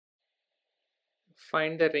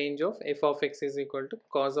find the range of f of x is equal to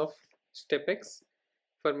cos of step x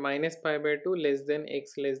for minus pi by 2 less than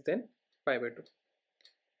x less than pi by 2.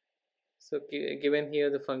 So given here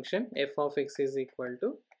the function f of x is equal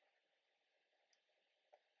to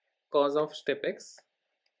cos of step x,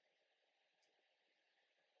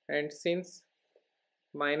 and since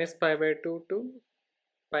minus pi by 2 to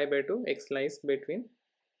pi by 2 x lies between,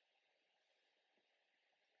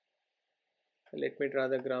 let me draw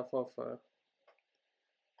the graph of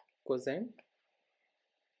cosine.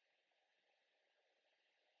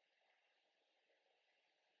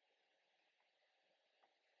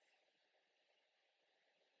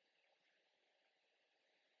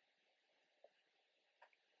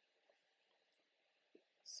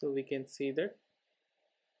 So we can see that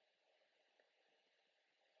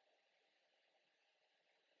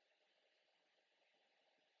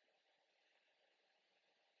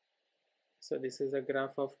this is a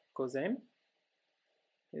graph of cosine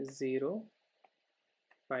is 0,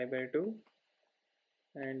 pi by 2,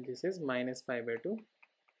 and this is minus pi by 2,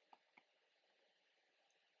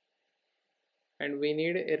 and we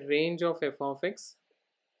need a range of f of x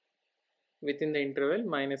within the interval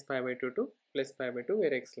minus pi by 2 to plus pi by 2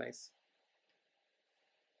 where x lies.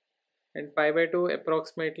 And pi by 2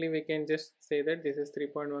 approximately we can just say that this is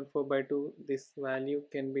 3.14 by 2. This value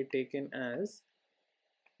can be taken as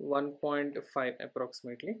 1.5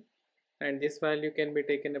 approximately, and this value can be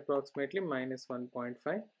taken approximately minus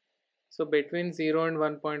 1.5. So between 0 and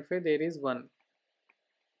 1.5 there is 1,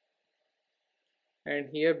 and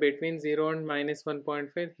here between 0 and minus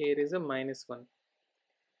 1.5 here is a minus 1.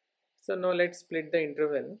 So now let's split the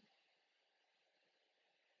interval.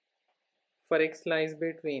 For x lies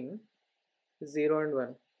between 0 and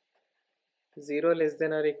 1, 0 less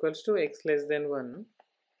than or equals to x less than 1,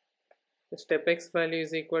 the step x value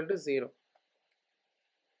is equal to 0.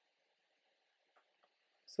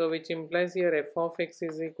 So which implies here f of x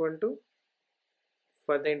is equal to,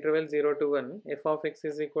 for the interval 0 to 1, f of x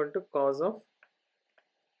is equal to cos of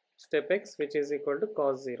step x, which is equal to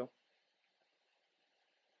cos 0,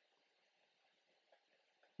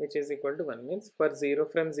 which is equal to 1. Means for 0,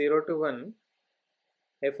 from 0 to 1,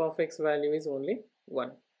 f of x value is only 1,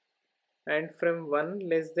 and from 1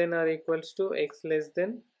 less than or equals to x less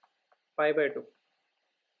than pi by 2,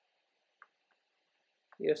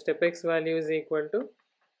 your step x value is equal to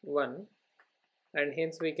 1, and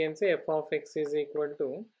hence we can say f of x is equal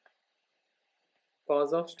to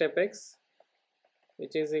cos of step x,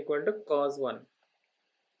 which is equal to cos 1,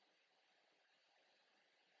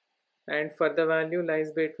 and for the value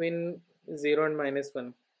lies between 0 and minus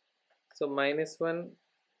 1. So minus 1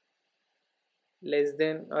 less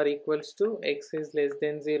than or equals to x is less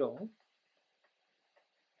than 0,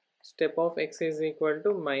 step of x is equal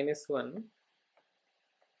to minus 1,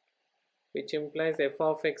 which implies f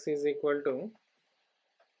of x is equal to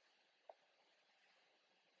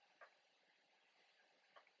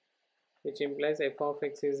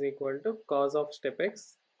cos of step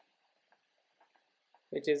x,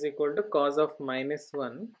 which is equal to cos of minus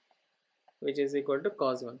 1, which is equal to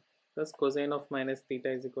cos 1. Thus cosine of minus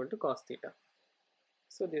theta is equal to cos theta.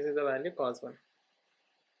 So this is the value cos 1.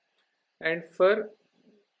 And for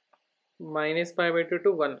minus pi by 2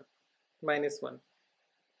 to 1, minus 1.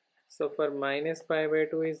 So for minus pi by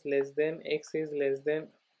 2 is less than, x is less than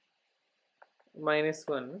minus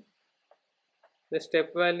 1, the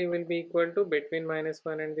step value will be equal to, between minus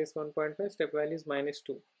 1 and this 1.5, step value is minus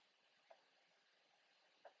 2.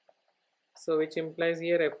 So which implies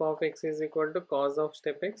here f of x is equal to cos of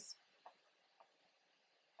step x,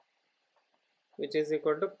 which is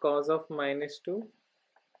equal to cos of minus 2,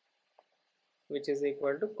 which is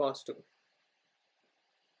equal to cos 2.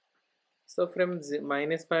 So from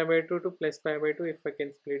minus pi by 2 to plus pi by 2, if I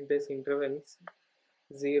can split this intervals,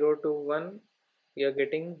 0 to 1 you are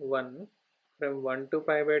getting 1, from 1 to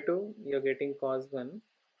pi by 2 you are getting cos 1,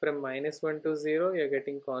 from minus 1 to 0 you are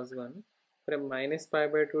getting cos 1, from minus pi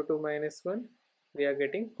by 2 to minus 1 we are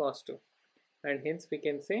getting cos 2, and hence we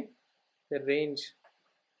can say the range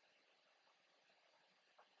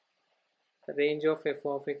of f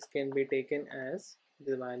of x can be taken as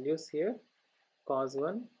the values here cos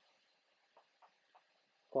 1,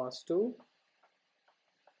 cos 2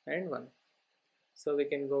 and 1. So we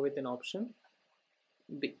can go with an option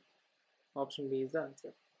B. Option B is the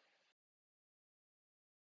answer.